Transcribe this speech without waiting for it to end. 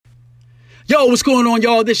Yo, what's going on,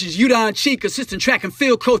 y'all? This is Udon Cheek, assistant track and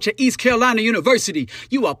field coach at East Carolina University.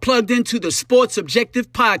 You are plugged into the Sports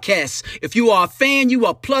Objective Podcast. If you are a fan, you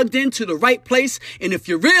are plugged into the right place. And if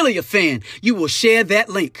you're really a fan, you will share that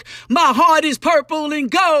link. My heart is purple and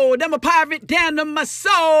gold. I'm a pirate down to my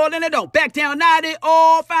soul. And I don't back down, not at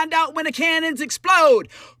all. Find out when the cannons explode.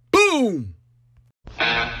 Boom!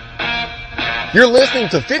 You're listening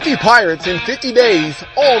to 50 Pirates in 50 Days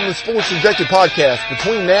on the Sports Objective Podcast.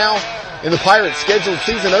 Between now and the Pirates' scheduled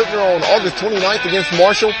season opener on August 29th against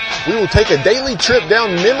Marshall, we will take a daily trip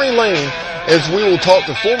down memory lane as we will talk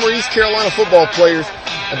to former East Carolina football players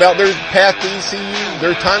about their path to ECU,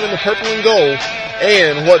 their time in the purple and gold,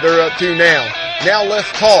 and what they're up to now. Now let's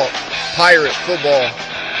talk Pirate football.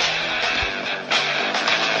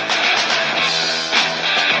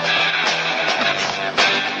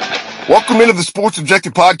 Welcome into the Sports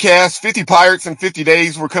Objective Podcast, 50 Pirates in 50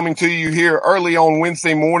 Days. We're coming to you here early on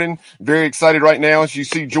Wednesday morning. Very excited right now. As you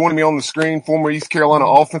see, joining me on the screen, former East Carolina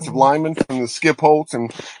offensive lineman from the Skip Holtz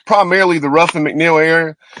and primarily the Ruffin McNeill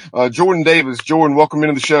area, Jordan Davis. Jordan, welcome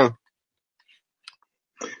into the show.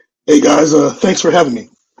 Hey, guys. Thanks for having me.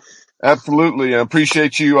 Absolutely. I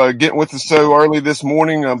appreciate you getting with us so early this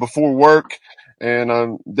morning before work,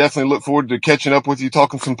 and definitely look forward to catching up with you,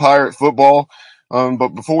 talking some Pirate football. But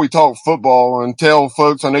before we talk football, and tell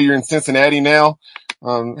folks, I know you're in Cincinnati now.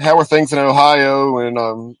 How are things in Ohio,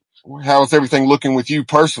 and how is everything looking with you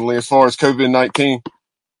personally as far as COVID-19?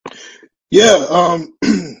 Yeah,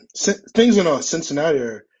 things in Cincinnati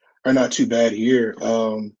are not too bad here.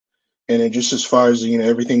 And then just as far as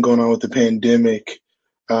everything going on with the pandemic,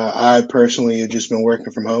 I personally have just been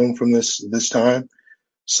working from home from this time,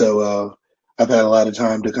 so I've had a lot of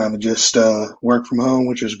time to kind of just work from home,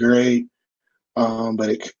 which is great.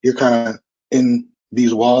 But you're kind of in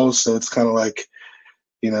these walls, so it's kind of like,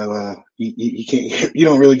 you can't, you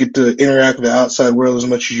don't really get to interact with the outside world as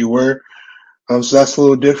much as you were. So that's a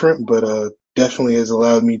little different, but definitely has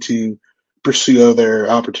allowed me to pursue other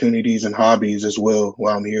opportunities and hobbies as well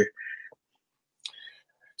while I'm here.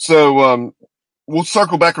 So, we'll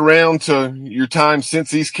circle back around to your time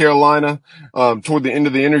since East Carolina, toward the end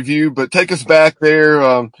of the interview, but take us back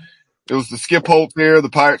there. It was the Skip Holtz there. The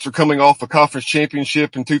Pirates were coming off a conference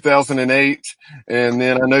championship in 2008. And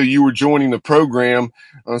then I know you were joining the program.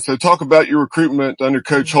 So talk about your recruitment under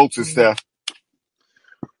Coach Holtz's staff.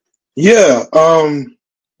 Yeah.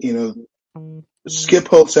 Skip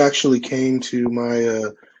Holtz actually came to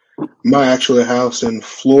my actual house in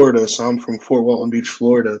Florida. So I'm from Fort Walton Beach,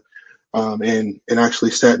 Florida. And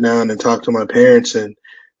actually sat down and talked to my parents. And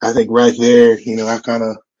I think right there, I kind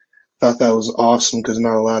of thought that was awesome because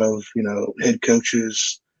not a lot of, head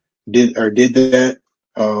coaches did that.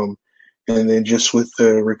 And then just with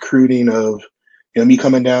the recruiting of, me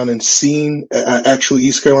coming down and seeing actually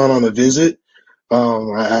East Carolina on a visit,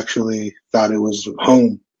 I actually thought it was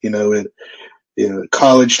home,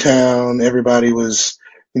 college town, everybody was,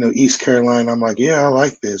 East Carolina. I'm like, yeah, I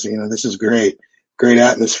like this. This is great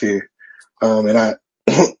atmosphere. And I,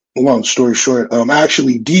 long story short, I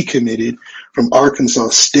actually decommitted from Arkansas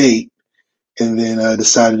State and then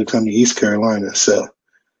decided to come to East Carolina. So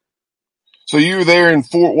you were there in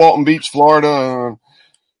Fort Walton Beach, Florida,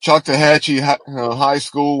 Choctawhatchee High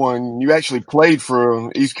School, and you actually played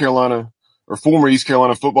for East Carolina or former East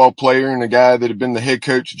Carolina football player and a guy that had been the head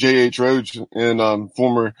coach, J.H. Rhodes, and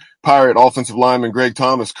former Pirate offensive lineman Greg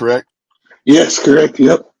Thomas, correct? Yes, correct.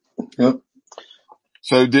 Yep.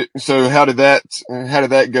 So how did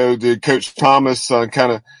that go? Did Coach Thomas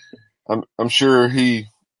I'm sure he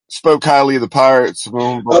spoke highly of the Pirates.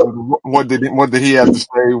 What did he have to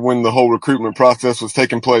say when the whole recruitment process was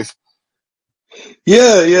taking place?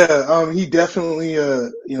 Yeah. He definitely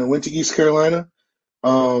went to East Carolina.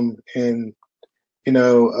 And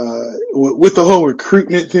with the whole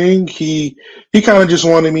recruitment thing, he kind of just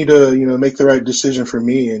wanted me to make the right decision for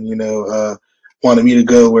me, and wanted me to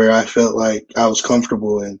go where I felt like I was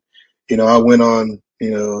comfortable. And I went on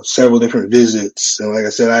several different visits, and like I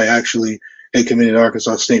said, I actually had committed to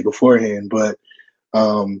Arkansas State beforehand, but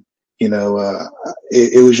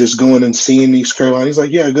it was just going and seeing East Carolina. He's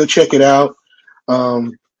like, yeah, go check it out. I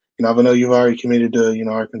know you've already committed to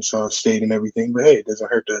Arkansas State and everything, but hey, it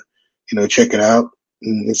doesn't hurt to check it out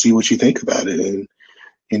and see what you think about it.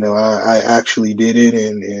 And I actually did it,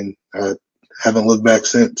 and I haven't looked back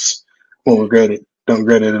since. Won't regret it. Don't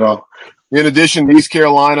regret it at all. In addition to East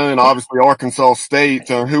Carolina and obviously Arkansas State,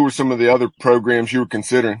 who were some of the other programs you were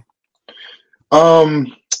considering?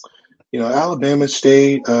 Alabama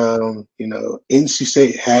State, NC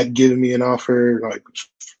State had given me an offer, like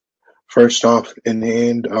first off in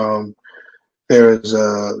hand. There was,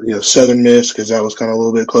 Southern Miss, because that was kind of a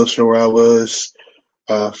little bit closer to where I was,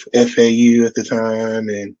 FAU at the time,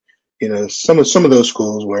 and, some of those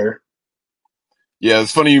schools were. Yeah,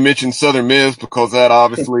 it's funny you mentioned Southern Miss because that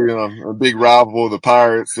obviously a big rival of the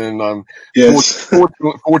Pirates, and Yes.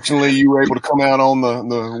 fortunately you were able to come out on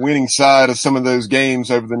the winning side of some of those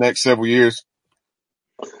games over the next several years.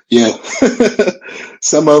 Yeah.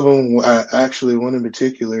 Some of them, actually, one in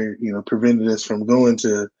particular, prevented us from going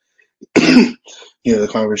to, the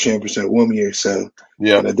conference championship one year. So,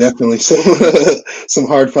 yeah, definitely some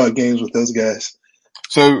hard fought games with those guys.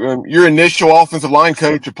 So your initial offensive line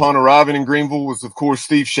coach upon arriving in Greenville was, of course,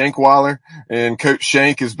 Steve Shankweiler, and Coach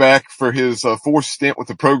Shank is back for his fourth stint with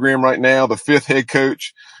the program right now, the fifth head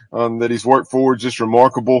coach that he's worked for, just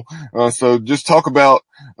remarkable. So just talk about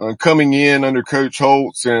coming in under Coach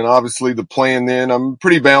Holtz, and obviously the plan then,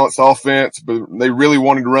 pretty balanced offense, but they really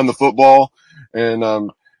wanted to run the football,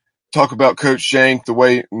 and talk about Coach Shank, the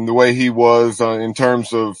way he was in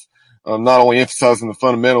terms of not only emphasizing the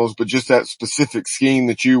fundamentals, but just that specific scheme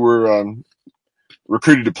that you were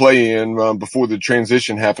recruited to play in before the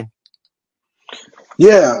transition happened.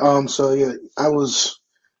 Yeah.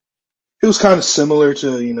 It was kind of similar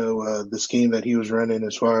to, the scheme that he was running,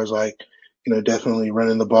 as far as definitely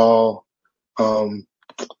running the ball. And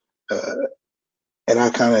I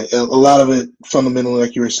a lot of it fundamentally,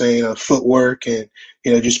 like you were saying, footwork and,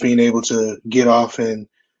 just being able to get off and,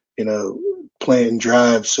 plant and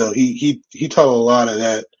drive. So he taught a lot of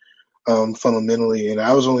that, fundamentally. And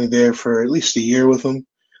I was only there for at least a year with him,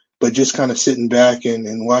 but just kind of sitting back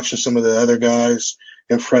and watching some of the other guys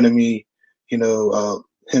in front of me,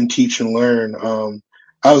 him teach and learn.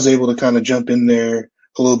 I was able to kind of jump in there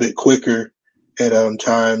a little bit quicker at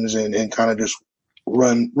times and kind of just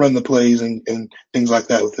run the plays and things like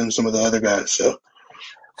that within some of the other guys. So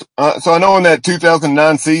I know in that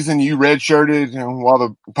 2009 season you redshirted while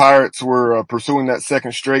the Pirates were pursuing that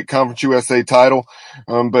second straight Conference USA title.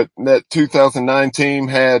 But that 2009 team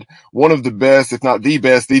had one of the best, if not the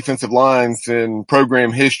best, defensive lines in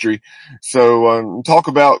program history. So talk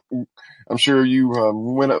about, I'm sure you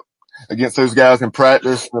went up against those guys in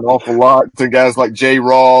practice an awful lot, to guys like Jay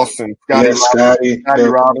Ross and Scotty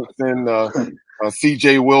Robinson,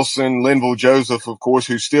 C.J. Wilson, Linville Joseph, of course,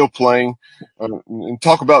 who's still playing. And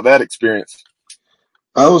talk about that experience.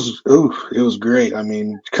 It was great. I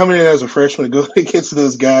mean, coming in as a freshman to go against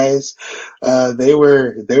those guys, they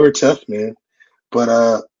were tough, man.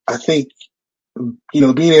 But I think,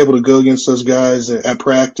 being able to go against those guys at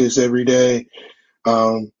practice every day,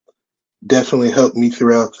 definitely helped me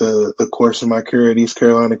throughout the course of my career at East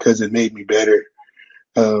Carolina, because it made me better.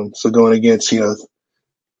 So going against,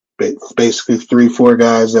 basically 3-4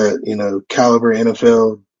 guys that, caliber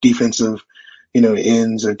NFL defensive,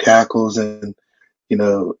 ends or tackles, and,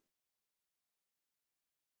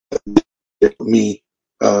 me,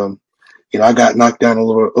 I got knocked down a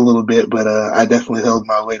little bit, but I definitely held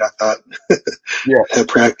my weight, I thought. Yeah. At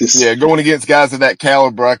practice. Yeah, going against guys of that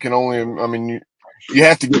caliber, you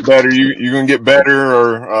have to get better. You're going to get better,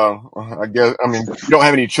 or you don't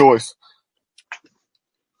have any choice.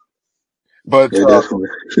 But yeah, definitely.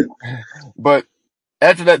 But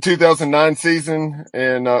after that 2009 season,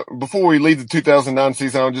 and before we leave the 2009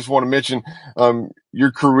 season, I just want to mention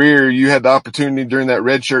your career. You had the opportunity during that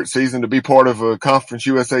redshirt season to be part of a Conference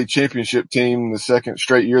USA championship team the second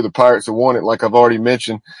straight year the Pirates have won it, like I've already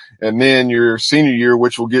mentioned. And then your senior year,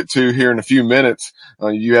 which we'll get to here in a few minutes,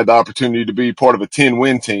 you had the opportunity to be part of a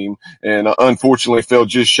 10-win team, and unfortunately fell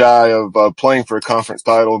just shy of playing for a conference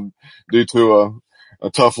title due to a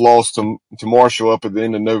tough loss to Marshall up at the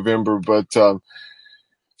end of November. But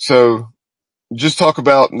so just talk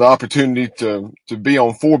about the opportunity to be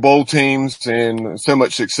on 4 bowl teams and so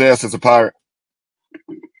much success as a Pirate.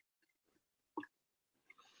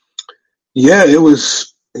 Yeah, it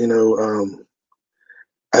was, I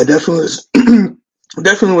definitely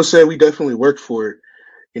would say we definitely worked for it.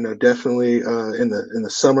 Definitely in the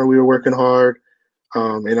summer we were working hard.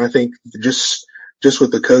 And I think just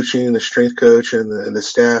with the coaching, the strength coach and the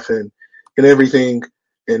staff and everything,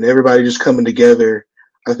 and everybody just coming together,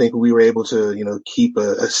 I think we were able to, keep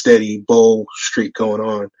a steady bowl streak going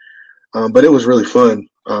on. But it was really fun.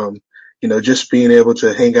 Just being able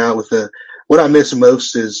to hang out with what I miss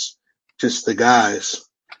most is just the guys.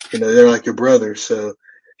 They're like your brothers. So,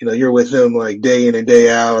 you're with them like day in and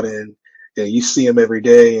day out, and you see them every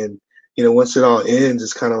day. And, once it all ends,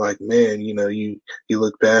 it's kind of like, man, you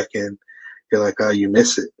look back and you're like, oh, you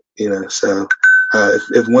miss it, So,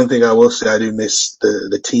 if one thing I will say, I do miss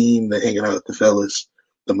the team, the hanging out with the fellas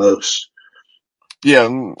the most.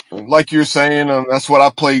 Yeah, like you're saying, that's what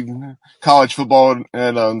I played college football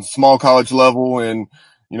at a small college level, and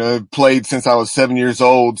played since I was 7 years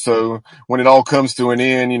old. So when it all comes to an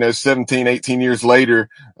end, 17, 18 years later,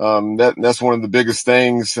 that's one of the biggest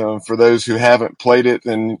things for those who haven't played it.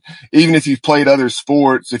 And even if you've played other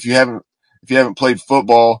sports, if you haven't played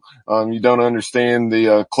football, you don't understand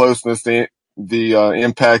the closeness, the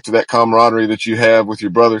impact of that camaraderie that you have with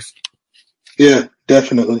your brothers. Yeah,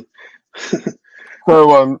 definitely.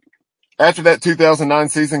 So, after that 2009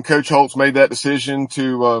 season, Coach Holtz made that decision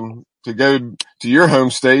to go to your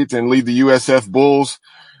home state and lead the USF Bulls.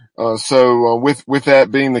 So with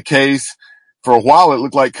that being the case, for a while it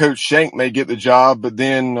looked like Coach Shank may get the job, but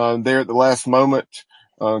then there at the last moment,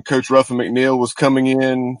 Coach Ruffin McNeil was coming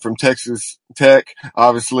in from Texas Tech,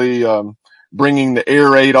 obviously bringing the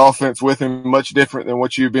air raid offense with him, much different than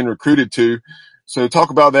what you've been recruited to. So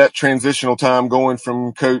talk about that transitional time going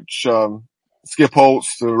from Coach Skip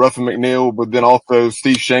Holtz to Ruffin McNeil, but then also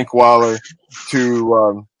Steve Shankweiler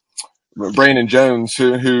to Brandon Jones,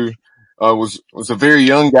 who was a very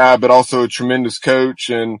young guy, but also a tremendous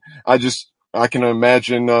coach. And I can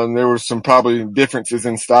imagine there were some probably differences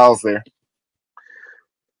in styles there.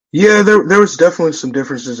 Yeah, there was definitely some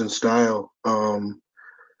differences in style,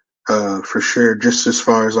 for sure. Just as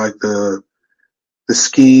far as like the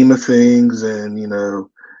scheme of things, and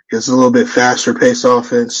it's a little bit faster pace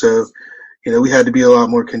offense, so we had to be a lot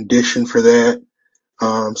more conditioned for that.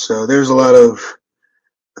 So there's a lot of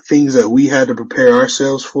things that we had to prepare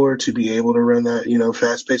ourselves for to be able to run that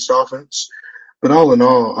fast paced offense. But all in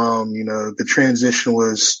all, the transition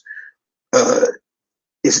was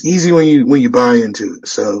it's easy when you buy into it.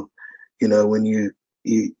 So when you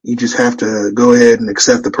just have to go ahead and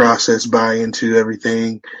accept the process, buy into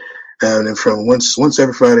everything. And then from once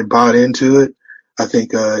everybody bought into it, I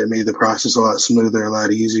think it made the process a lot smoother, a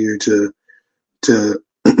lot easier to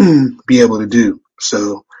be able to do.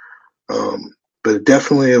 So, but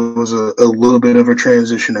definitely it was a little bit of a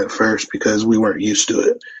transition at first because we weren't used to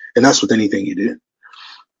it, and that's with anything you do.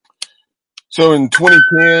 So in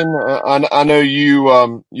 2010, I know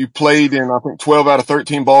you played in I think 12 out of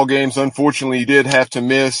 13 ball games. Unfortunately, you did have to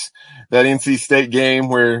miss that NC State game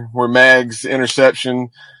where Mag's interception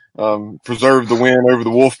preserved the win over the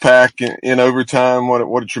Wolfpack in overtime.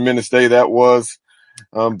 What a tremendous day that was.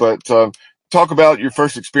 But talk about your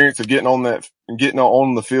first experience of getting on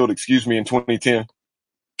the field, in 2010.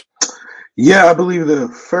 Yeah, I believe the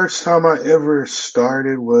first time I ever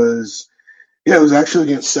started was it was actually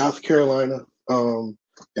against South Carolina. And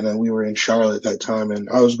then we were in Charlotte at that time, and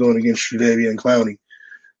I was going against Shudavia and Clowney.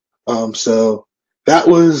 So that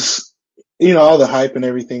was, all the hype and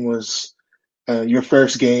everything was your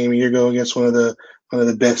first game, and you're going against one of the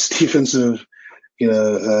best defensive,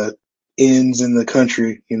 ends in the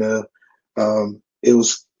country. It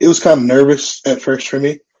was kind of nervous at first for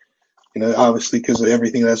me, obviously because of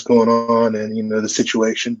everything that's going on and the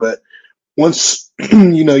situation. But once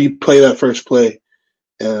you play that first play,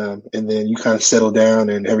 and then you kind of settle down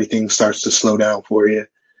and everything starts to slow down for you.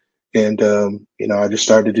 And, I just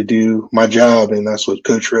started to do my job, and that's what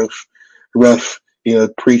Coach Ruff,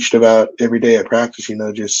 preached about every day at practice,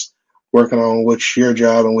 just working on what's your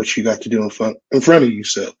job and what you got to do in front of you.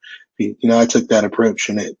 So, I took that approach,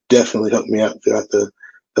 and it definitely helped me out throughout the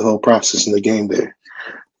whole process in the game there.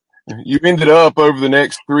 You ended up over the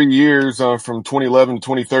next 3 years, from 2011 to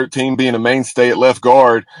 2013, being a mainstay at left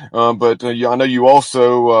guard. But I know you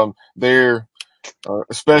also there,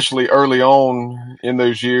 especially early on in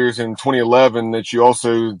those years in 2011, that you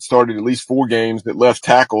also started at least 4 games at left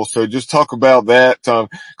tackle. So just talk about that,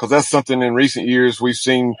 because that's something in recent years we've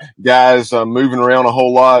seen guys moving around a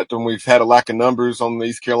whole lot, and we've had a lack of numbers on the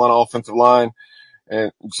East Carolina offensive line.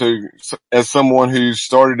 And so as someone who's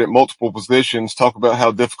started at multiple positions, talk about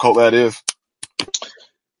how difficult that is.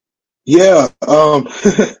 Yeah.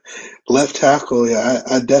 Left tackle. Yeah,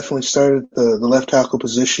 I definitely started the left tackle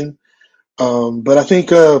position. But I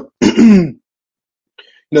think, being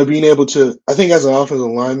able to, I think as an offensive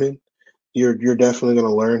lineman, you're definitely going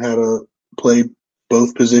to learn how to play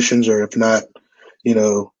both positions, or if not,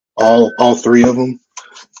 all 3 of them,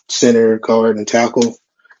 center, guard, and tackle.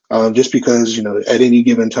 Just because, at any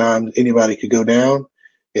given time, anybody could go down,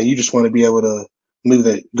 and you just want to be able to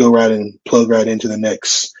go right and plug right into the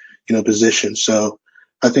next, position. So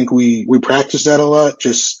I think we practice that a lot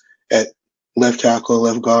just at left tackle,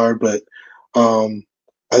 left guard. But,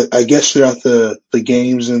 I guess throughout the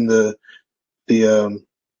games and the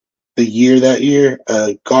that year,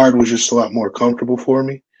 guard was just a lot more comfortable for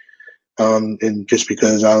me. And just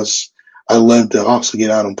because I love to also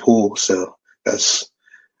get out and pull. So that's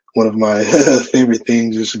one of my favorite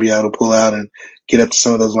things, is to be able to pull out and get up to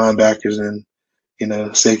some of those linebackers and,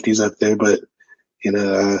 safeties up there. But,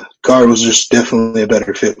 guard was just definitely a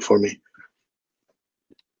better fit for me.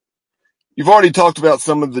 You've already talked about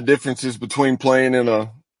some of the differences between playing in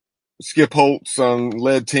a Skip Holtz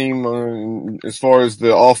led team as far as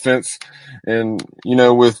the offense, and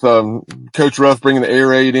with Coach Ruff bringing the air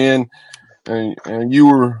raid in, and you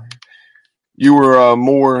were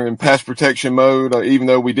more in pass protection mode, even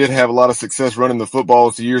though we did have a lot of success running the football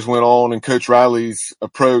as the years went on, and Coach Riley's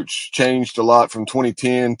approach changed a lot from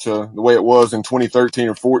 2010 to the way it was in 2013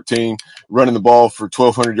 or 14, running the ball for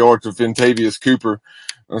 1,200 yards with Ventavious Cooper.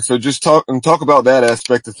 So just talk about that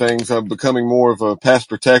aspect of things, becoming more of a pass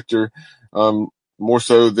protector, more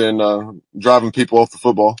so than driving people off the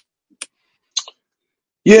football.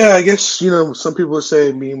 Yeah, I guess, some people would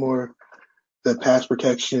say me more that pass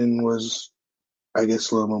protection was, I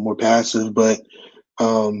guess, a little bit more passive. But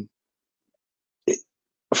from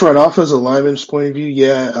an offensive lineman's point of view,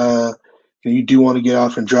 you do want to get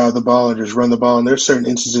off and drive the ball and just run the ball. And there's certain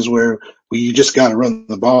instances where you just got to run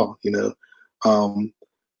the ball,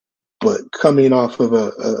 But coming off of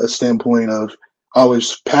a standpoint of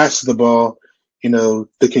always pass the ball,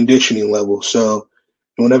 the conditioning level. So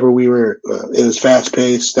whenever we were, it was fast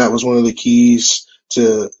paced. That was one of the keys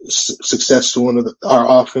to success to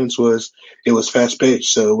our offense was it was fast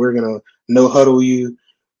paced. So we're going to no huddle you,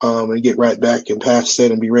 and get right back and pass set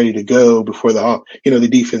and be ready to go before the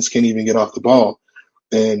defense can't even get off the ball.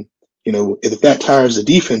 And, if that tires the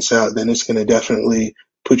defense out, then it's going to definitely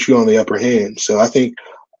put you on the upper hand. So I think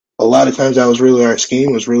a lot of times that was really our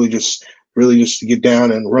scheme, was really just to get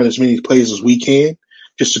down and run as many plays as we can,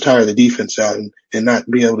 just to tire the defense out and not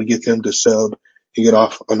be able to get them to sub and get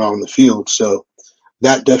off and on the field. So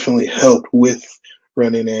that definitely helped with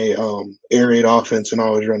running a air raid offense and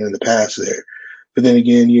always running the pass there. But then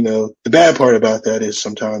again, the bad part about that is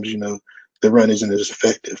sometimes, the run isn't as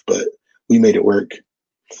effective, but we made it work.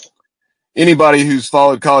 Anybody who's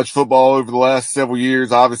followed college football over the last several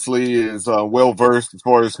years obviously is well versed as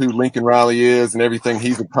far as who Lincoln Riley is and everything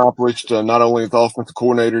he's accomplished, not only as offensive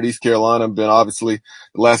coordinator at East Carolina, but obviously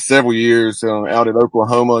the last several years out at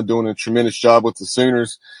Oklahoma doing a tremendous job with the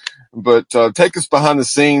Sooners. But take us behind the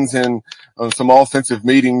scenes in some offensive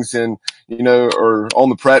meetings and, or on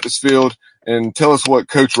the practice field, and tell us what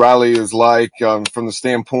Coach Riley is like from the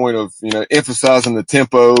standpoint of, emphasizing the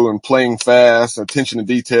tempo and playing fast, attention to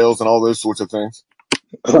details, and all those sorts of things.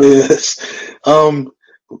 Oh, yes.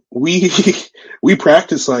 We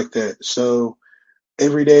practice like that. So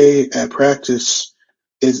every day at practice,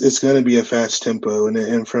 it's going to be a fast tempo.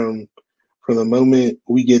 And from the moment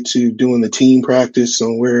we get to doing the team practice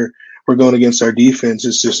and we're going against our defense,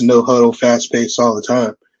 it's just no huddle, fast pace all the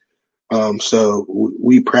time. So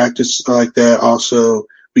we practice like that. Also,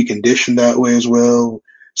 we condition that way as well.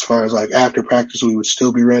 As far as like after practice, we would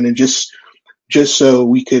still be running just so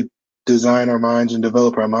we could design our minds and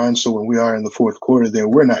develop our minds. So when we are in the fourth quarter there,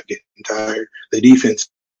 we're not getting tired. The defense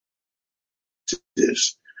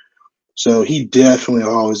is. So he definitely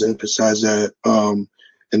always emphasized that,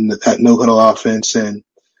 and that no huddle offense and,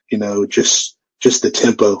 just the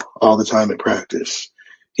tempo all the time at practice.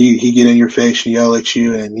 He get in your face and yell at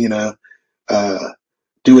you and,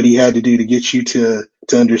 do what he had to do to get you to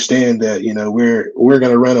understand that, we're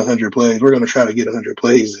going to run 100 plays. We're going to try to get 100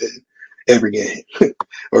 plays in every game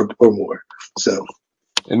or more. So.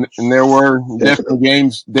 And there were definitely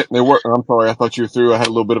games I'm sorry, I thought you were through. I had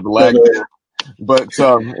a little bit of a lag there. But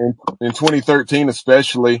in 2013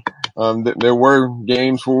 especially, there were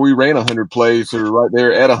games where we ran 100 plays or right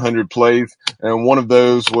there at 100 plays. And one of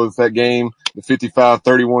those was that game, the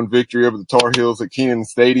 55-31 victory over the Tar Heels at Kenan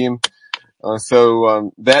Stadium.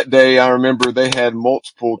 So that day I remember they had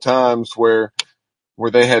multiple times where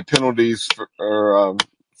they had penalties for 12,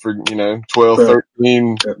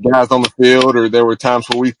 13 guys on the field, or there were times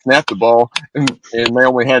where we snapped the ball and they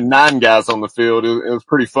only had 9 guys on the field. It was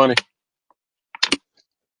pretty funny.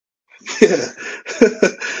 Yeah,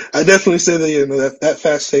 I definitely say that that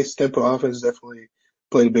fast-paced tempo offense definitely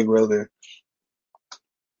played a big role there.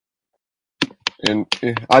 And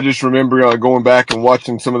I just remember going back and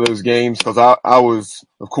watching some of those games because I was,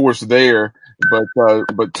 of course, there,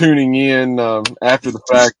 but tuning in after the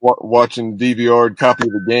fact, watching the DVR copy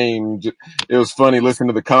of the game. It was funny listening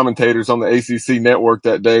to the commentators on the ACC network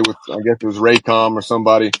that day with, I guess it was Raycom or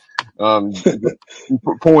somebody,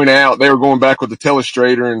 point out they were going back with the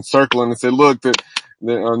telestrator and circling and said, look, that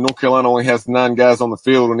North Carolina only has 9 guys on the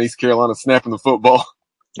field and East Carolina snapping the football.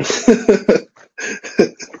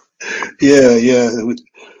 Yeah.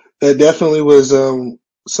 That definitely was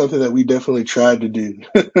something that we definitely tried to do.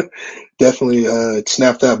 Definitely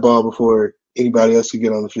snap that ball before anybody else could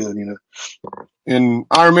get on the field, And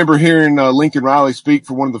I remember hearing Lincoln Riley speak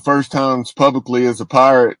for one of the first times publicly as a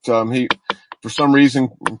Pirate. For some reason,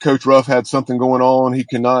 Coach Ruff had something going on. He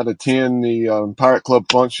could not attend the Pirate Club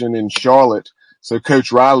function in Charlotte. So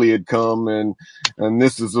Coach Riley had come, and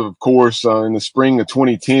this is, of course, in the spring of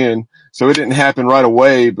 2010. So it didn't happen right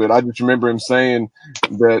away, but I just remember him saying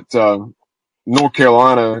that North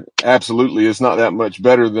Carolina absolutely is not that much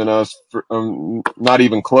better than us, not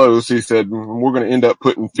even close. He said, we're going to end up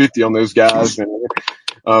putting 50 on those guys.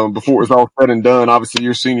 And before it was all said and done, obviously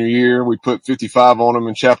your senior year, we put 55 on them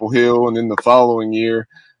in Chapel Hill. And then the following year,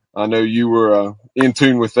 I know you were in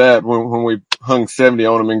tune with that when we hung 70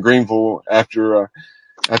 on them in Greenville after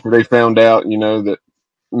they found out, that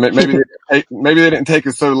maybe they didn't take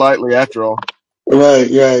it so lightly after all.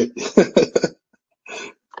 Right.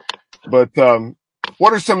 But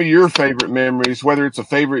what are some of your favorite memories, whether it's a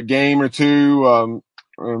favorite game or two,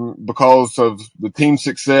 because of the team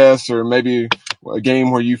success, or maybe a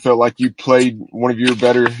game where you felt like you played one of your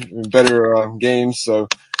better games? So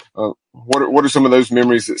what are some of those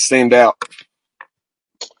memories that stand out?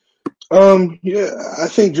 Yeah, I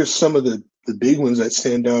think just some of the big ones that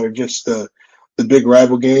stand out are just the big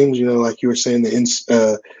rival games. Like you were saying, the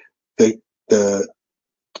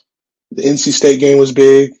NC State game was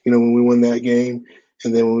big. When we won that game,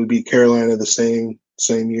 and then when we beat Carolina the same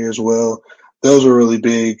year as well, those were really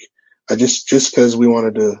big. Just because we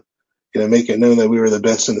wanted to, make it known that we were the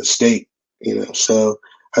best in the state. So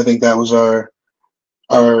I think that was our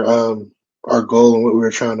goal and what we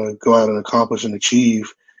were trying to go out and accomplish and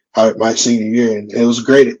achieve my senior year. And it was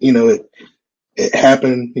great. It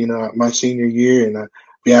happened, my senior year, and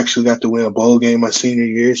we actually got to win a bowl game my senior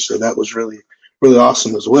year. So that was really, really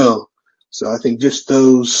awesome as well. So I think just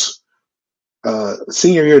those,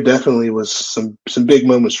 senior year definitely was some big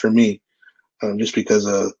moments for me, just because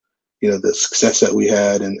of, the success that we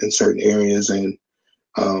had in certain areas. And,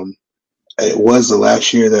 it was the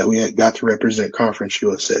last year that we had got to represent Conference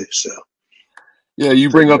USA. So. Yeah, you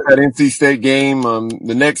bring up that NC State game,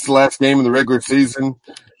 the next to last game of the regular season,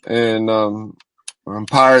 and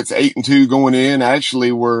Pirates 8-2 going in.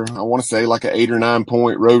 Actually, were, I want to say, like an 8 or 9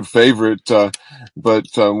 point road favorite, but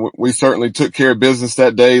we certainly took care of business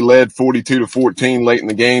that day. Led 42-14 late in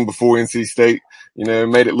the game before NC State,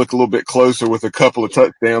 made it look a little bit closer with a couple of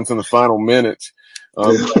touchdowns in the final minutes.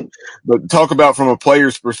 But talk about from a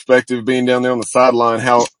player's perspective, being down there on the sideline,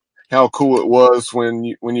 how cool it was when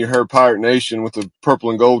you heard Pirate Nation with the purple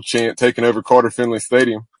and gold chant taking over Carter Finley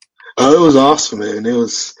Stadium. Oh, it was awesome, man. It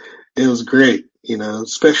was great,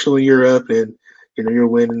 especially when you're up and, you're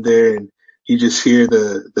winning there and you just hear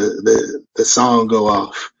the song go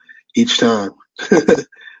off each time.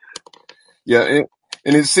 Yeah.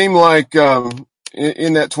 And it seemed like,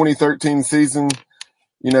 in that 2013 season,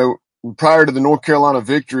 prior to the North Carolina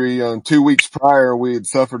victory, 2 weeks prior, we had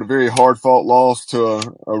suffered a very hard-fought loss to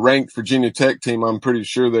a ranked Virginia Tech team. I'm pretty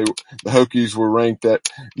sure the Hokies were ranked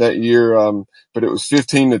that year, but it was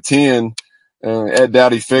 15-10 at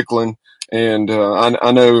Dowdy-Ficklin, and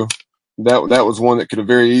I know that was one that could have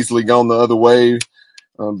very easily gone the other way.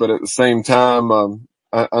 But at the same time,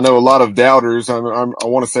 I know a lot of doubters. I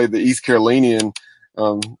want to say the East Carolinian.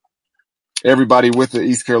 Everybody with the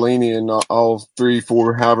East Carolinian, all 3,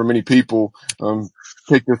 4, however many people,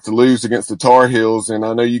 picked us to lose against the Tar Heels. And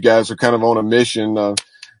I know you guys are kind of on a mission,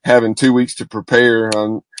 having 2 weeks to prepare.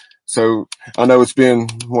 So I know it's been,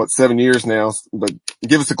 7 years now, but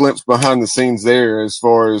give us a glimpse behind the scenes there as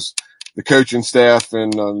far as the coaching staff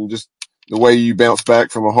and, just the way you bounce back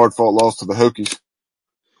from a hard fought loss to the Hokies.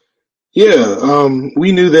 Yeah.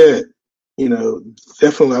 We knew that,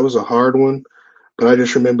 definitely that was a hard one. But I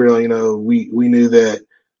just remember, we knew that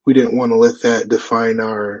we didn't want to let that define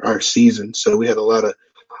our season. So we had a lot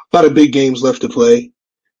of big games left to play.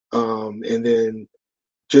 And then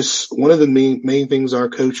just one of the main things our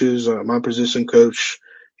coaches, my position coach,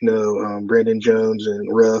 Brandon Jones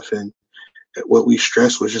and Ruff, and what we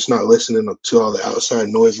stressed was just not listening to all the outside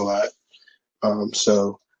noise a lot.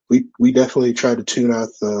 So we definitely tried to tune out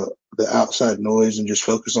the outside noise and just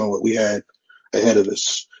focus on what we had ahead of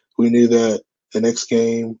us. We knew that the next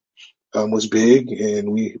game was big, and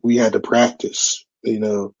we had to practice,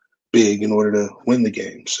 big in order to win the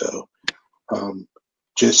game. So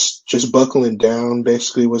just buckling down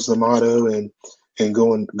basically was the motto, and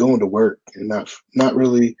going to work, and not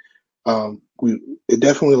really. It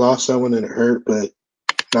definitely lost that one and it hurt, but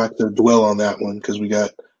not to dwell on that one because we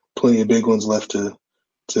got plenty of big ones left to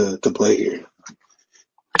play here.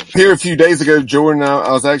 Here a few days ago, Jordan,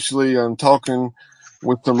 I was actually talking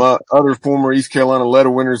with some other former East Carolina letter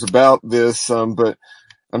winners about this, but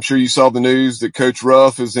I'm sure you saw the news that Coach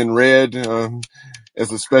Ruff is in red.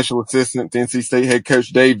 as a special assistant to NC State head coach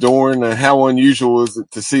Dave Dorn. How unusual is it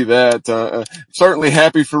to see that? Certainly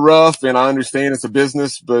happy for Ruff, and I understand it's a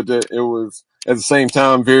business, but it was at the same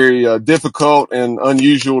time very difficult and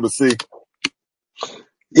unusual to see.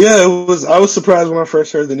 Yeah, it was. I was surprised when I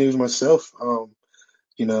first heard the news myself.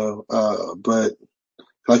 But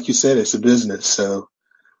like you said, it's a business, so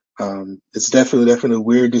it's definitely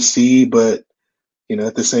weird to see. But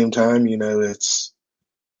at the same time,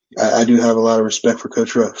 I do have a lot of respect for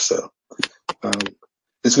Coach Ruff, so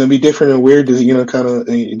it's going to be different and weird to kind of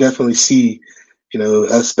definitely see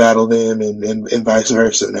us battle them and vice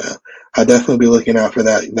versa. Now, I'll definitely be looking out for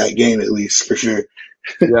that game at least for sure.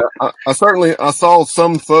 Yeah, I saw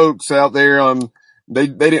some folks out there. They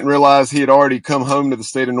didn't realize he had already come home to the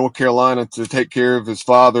state of North Carolina to take care of his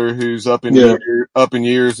father, who's up in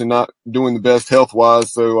years and not doing the best health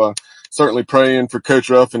wise. So certainly praying for Coach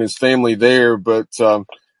Ruff and his family there. But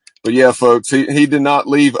yeah, folks, he did not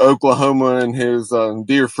leave Oklahoma and his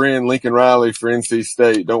dear friend Lincoln Riley for NC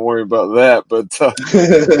State. Don't worry about that.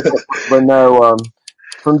 But no.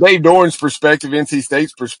 From Dave Dorn's perspective, NC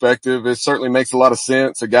State's perspective, it certainly makes a lot of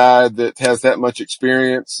sense. A guy that has that much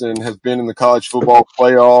experience and has been in the college football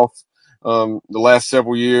playoff the last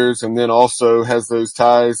several years, and then also has those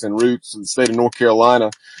ties and roots in the state of North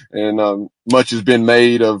Carolina. And much has been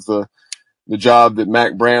made of the job that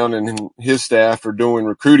Mack Brown and his staff are doing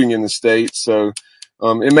recruiting in the state. So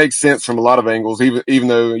it makes sense from a lot of angles, even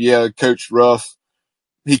though, yeah, Coach Ruff,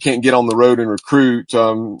 he can't get on the road and recruit.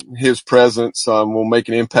 His presence will make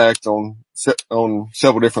an impact on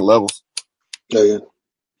several different levels. Oh, yeah,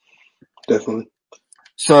 definitely.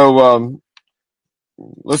 So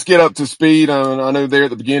let's get up to speed. I know there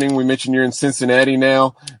at the beginning we mentioned you're in Cincinnati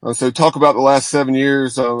now. So talk about the last 7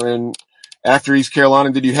 years. And after East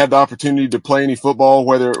Carolina, did you have the opportunity to play any football,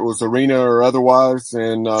 whether it was arena or otherwise?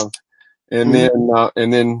 And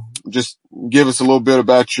then just give us a little bit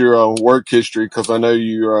about your work history, because I know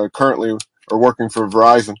you currently are working for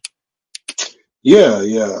Verizon. Yeah.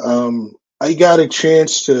 I got a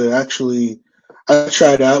chance to I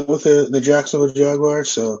tried out with the Jacksonville Jaguars,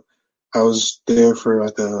 so I was there for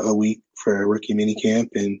like a week for a rookie mini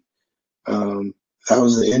camp, and that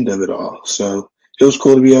was the end of it all. So it was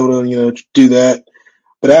cool to be able to do that.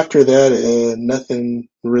 But after that, nothing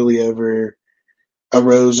really ever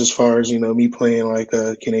arose as far as me playing like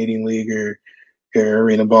a Canadian League or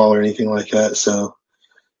arena ball or anything like that. So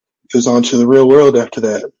it was on to the real world after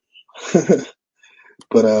that.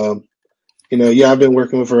 But I've been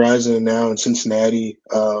working with Verizon now in Cincinnati.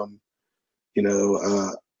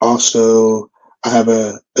 Also I have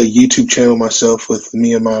a YouTube channel myself with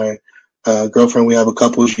me and my girlfriend. We have a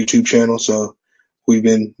couples YouTube channel, so we've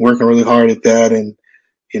been working really hard at that and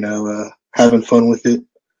having fun with it.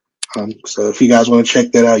 So if you guys want to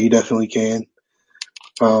check that out, you definitely can.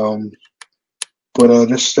 But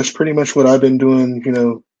that's pretty much what I've been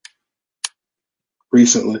doing,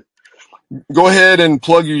 recently. Go ahead and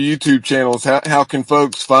plug your YouTube channels. How can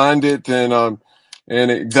folks find it, and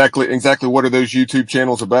exactly what are those YouTube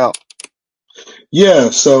channels about?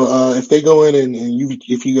 Yeah, so if they go in and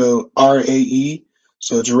if you go RAE,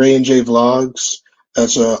 so it's Ray and J Vlogs.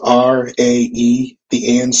 That's RAE,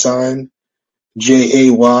 the and sign,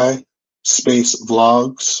 JAY space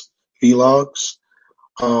vlogs, vlogs.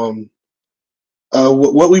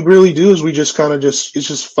 What we really do is we just kind of it's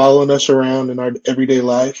just following us around in our everyday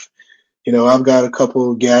life. I've got a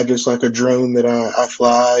couple of gadgets like a drone that I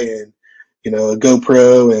fly, and a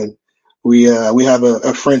GoPro, and we have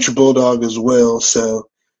a French bulldog as well. So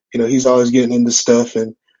he's always getting into stuff,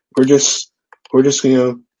 and we're just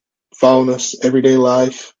following us everyday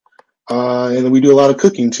life. And we do a lot of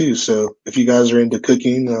cooking too. So if you guys are into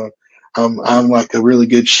cooking, I'm like a really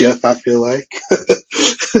good chef, I feel like.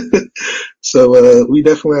 So we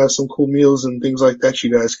definitely have some cool meals and things like that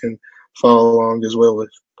you guys can follow along as well with.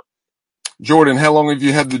 Jordan, how long have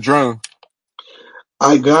you had the drone?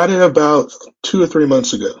 I got it about 2 or 3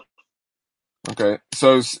 months ago. Okay.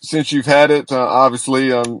 So since you've had it,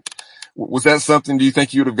 obviously, was that something, do you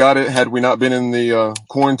think you would have got it had we not been in the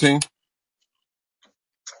quarantine?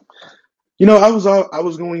 I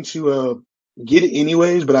was going to get it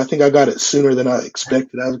anyways, but I think I got it sooner than I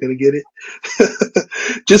expected I was going to get it.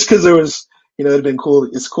 Just because there was, it'd been cool.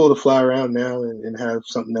 It's cool to fly around now and have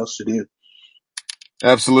something else to do.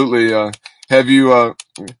 Absolutely. Have you,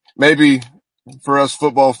 maybe for us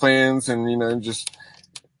football fans and, just,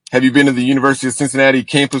 have you been to the University of Cincinnati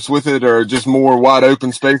campus with it, or just more wide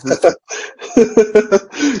open spaces?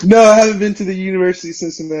 No, I haven't been to the University of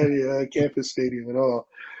Cincinnati campus stadium at all.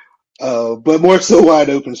 But more so wide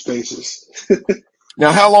open spaces.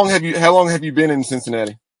 Now, how long have you been in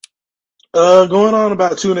Cincinnati? Going on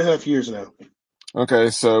about 2.5 years now. Okay,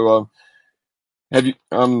 so have you?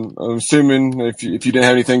 I'm assuming if you didn't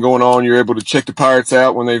have anything going on, you're able to check the Pirates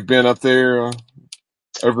out when they've been up there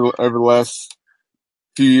over the last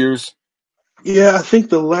few years. Yeah, I think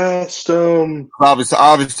the last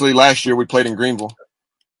Obviously, last year we played in Greenville.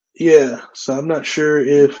 yeah, so I'm not sure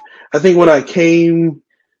if I think when I came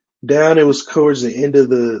down it was towards the end of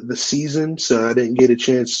the season, so I didn't get a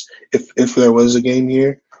chance if there was a game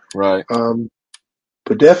here. Right.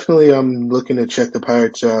 But definitely I'm looking to check the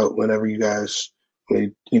Pirates out whenever you guys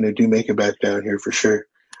do make it back down here for sure.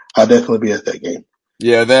 I'll definitely be at that game.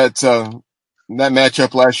 Yeah, that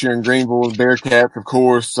matchup last year in Greenville, the Bearcats, of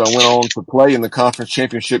course, went on to play in the conference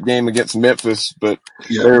championship game against Memphis, but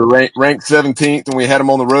Yeah. they were ranked 17th, and we had them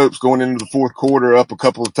on the ropes going into the fourth quarter, up a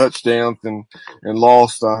couple of touchdowns, and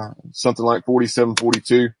lost something like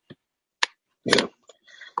 47-42. Yeah.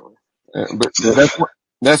 But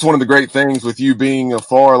that's one of the great things with you being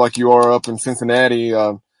far like you are up in Cincinnati.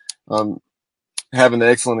 Having the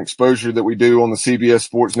excellent exposure that we do on the CBS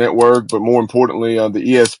Sports Network, but more importantly, the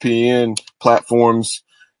ESPN platforms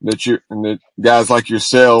that guys like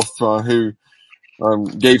yourself, who,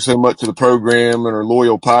 gave so much to the program and are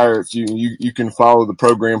loyal Pirates, you can follow the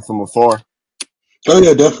program from afar. Oh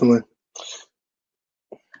yeah, definitely.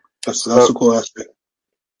 That's a cool aspect.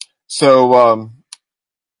 So,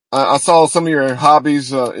 I saw some of your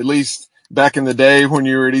hobbies, at least back in the day when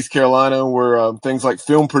you were at East Carolina, were things like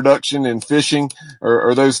film production and fishing.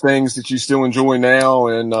 Are those things that you still enjoy now?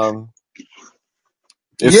 And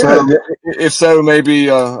if so, maybe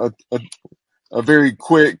a very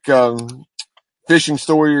quick fishing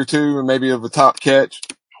story or two, and maybe of a top catch.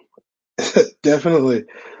 Definitely.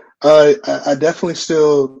 I definitely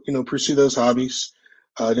still pursue those hobbies.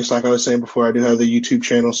 Just like I was saying before, I do have the YouTube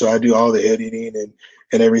channel, so I do all the editing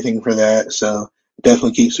and everything for that. So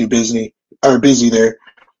definitely keeps me busy there.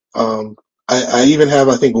 I even have,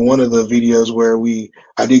 I think, one of the videos where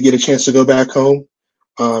I did get a chance to go back home,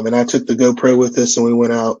 and I took the GoPro with us and we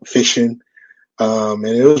went out fishing. And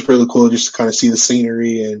it was really cool just to kind of see the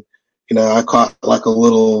scenery, and I caught like a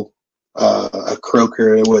little a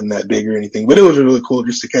croaker. It wasn't that big or anything, but it was really cool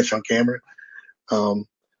just to catch on camera.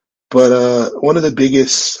 But one of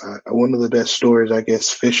the best stories, I guess,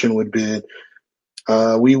 fishing would be,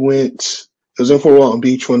 we went, it was in Fort Walton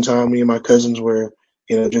Beach one time. Me and my cousins were,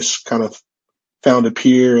 just kind of found a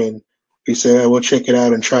pier, and we said, hey, we'll check it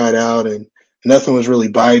out and try it out. And nothing was really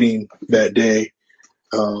biting that day.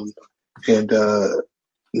 And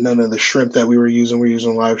none of the shrimp that we were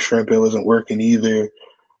using live shrimp. It wasn't working either.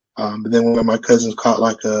 But then one of my cousins caught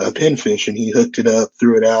like a pinfish, and he hooked it up,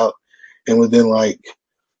 threw it out, and within I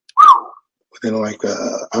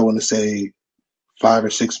want to say 5 or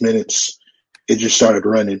 6 minutes, it just started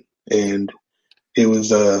running. And it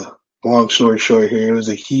was long story short here, it was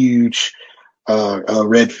a huge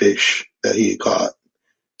redfish that he had caught,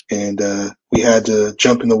 and we had to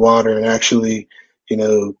jump in the water and actually,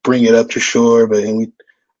 bring it up to shore. But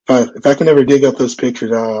if I can ever dig up those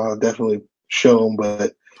pictures, I'll definitely show them.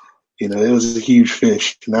 But it was a huge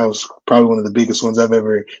fish, and that was probably one of the biggest ones I've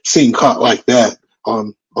ever seen caught like that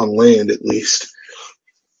on land, at least.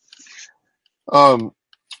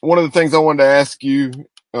 One of the things I wanted to ask you,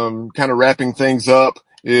 kind of wrapping things up,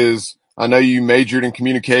 is I know you majored in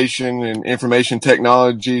communication and information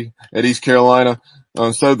technology at East Carolina.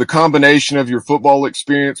 So the combination of your football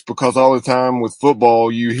experience, because all the time with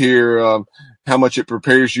football, you hear, how much it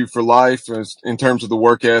prepares you for life in terms of the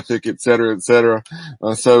work ethic, et cetera, et cetera.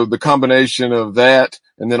 So the combination of that,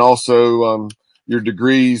 and then also, your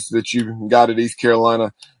degrees that you got at East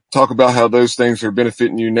Carolina, talk about how those things are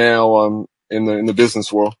benefiting you now, in the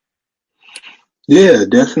business world. Yeah,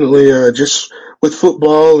 definitely. Just with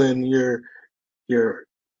football and your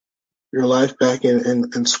life back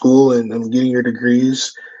in school and getting your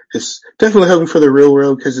degrees, it's definitely helping for the real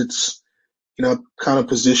world, because it's kind of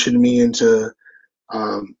positioned me into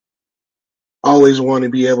always want to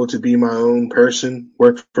be able to be my own person,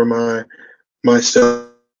 work for myself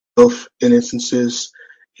in instances,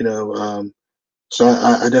 so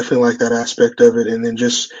I definitely like that aspect of it. And then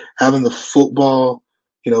just having the football,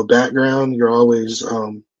 background, you're always,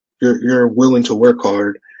 you're willing to work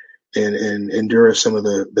hard and endure some of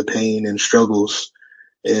the pain and struggles.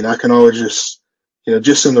 And I can always just,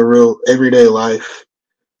 just in the real everyday life,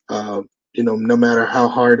 no matter how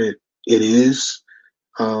hard it is,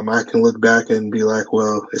 I can look back and be like,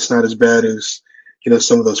 well, it's not as bad as,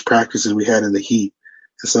 some of those practices we had in the heat.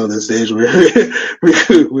 And some of those days where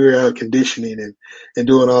we were out conditioning and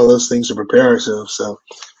doing all those things to prepare ourselves. So,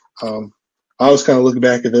 I always kind of look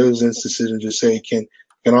back at those instances and just say it can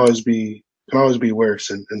always be can always be worse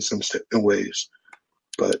in some ways.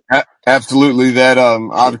 But absolutely, that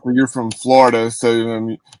obviously you're from Florida,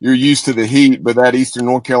 so you're used to the heat, but that Eastern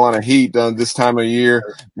North Carolina heat this time of year,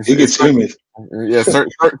 it gets humid. Yeah,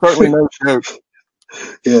 certainly no joke.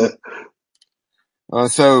 Yeah.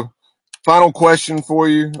 So, final question for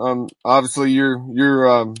you. Obviously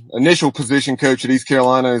your initial position coach at East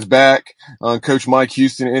Carolina is back. Coach Mike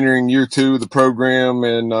Houston entering year 2 of the program,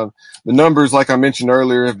 and the numbers, like I mentioned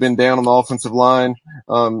earlier, have been down on the offensive line.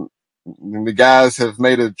 The guys have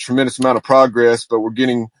made a tremendous amount of progress, but we're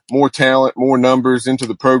getting more talent, more numbers into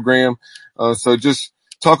the program. So just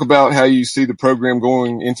talk about how you see the program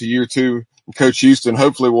going into year 2. Coach Houston,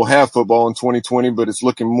 hopefully we'll have football in 2020, but it's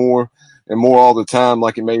looking more and more all the time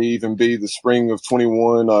like it may even be the spring of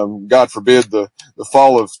 21. God forbid the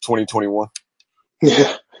fall of 2021.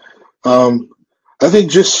 Yeah. I think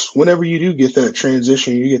just whenever you do get that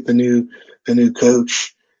transition, you get the new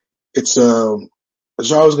coach, there's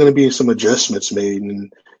always going to be some adjustments made,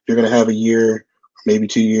 and you're going to have a year, maybe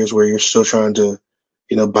 2 years where you're still trying to,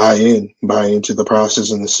 buy into the process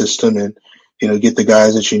and the system, and, get the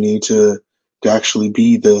guys that you need to actually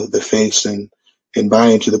be the face and buy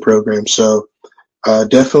into the program. So,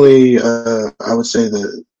 definitely, I would say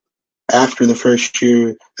that after the first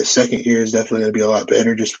year, the second year is definitely going to be a lot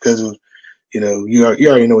better just because of, you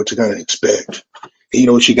already know what to kind of expect. You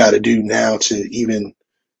know what you got to do now to even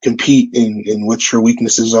compete in what your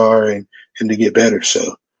weaknesses are and to get better.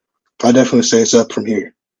 So I definitely say it's up from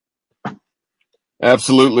here.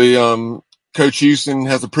 Absolutely. Coach Houston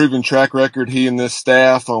has a proven track record. He and this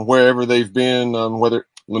staff on wherever they've been, whether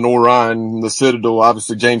Lenore Ryan, the Citadel,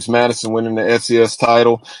 obviously James Madison winning the FCS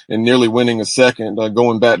title and nearly winning a second,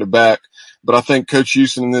 going back to back. But I think Coach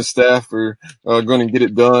Houston and this staff are going to get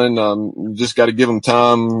it done. Just got to give them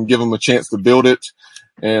time, give them a chance to build it.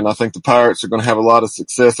 And I think the Pirates are going to have a lot of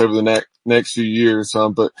success over the next few years.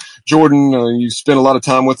 But Jordan, you spent a lot of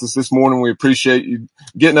time with us this morning. We appreciate you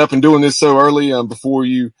getting up and doing this so early before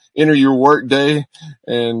you enter your work day.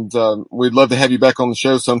 And we'd love to have you back on the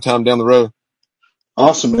show sometime down the road.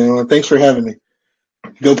 Awesome, man. Well, thanks for having me.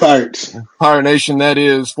 Go Pirates. Pirate Nation, that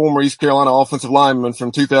is former East Carolina offensive lineman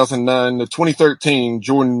from 2009 to 2013,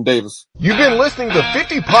 Jordan Davis. You've been listening to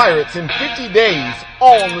 50 Pirates in 50 Days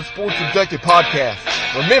on the Sports Objective Podcast.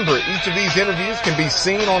 Remember, each of these interviews can be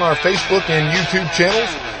seen on our Facebook and YouTube channels,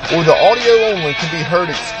 or the audio only can be heard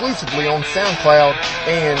exclusively on SoundCloud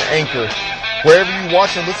and Anchor. Wherever you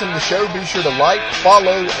watch and listen to the show, be sure to like,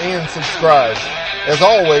 follow, and subscribe. As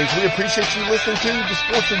always, we appreciate you listening to the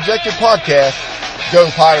Sports Objective Podcast. Go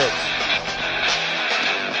Pirates!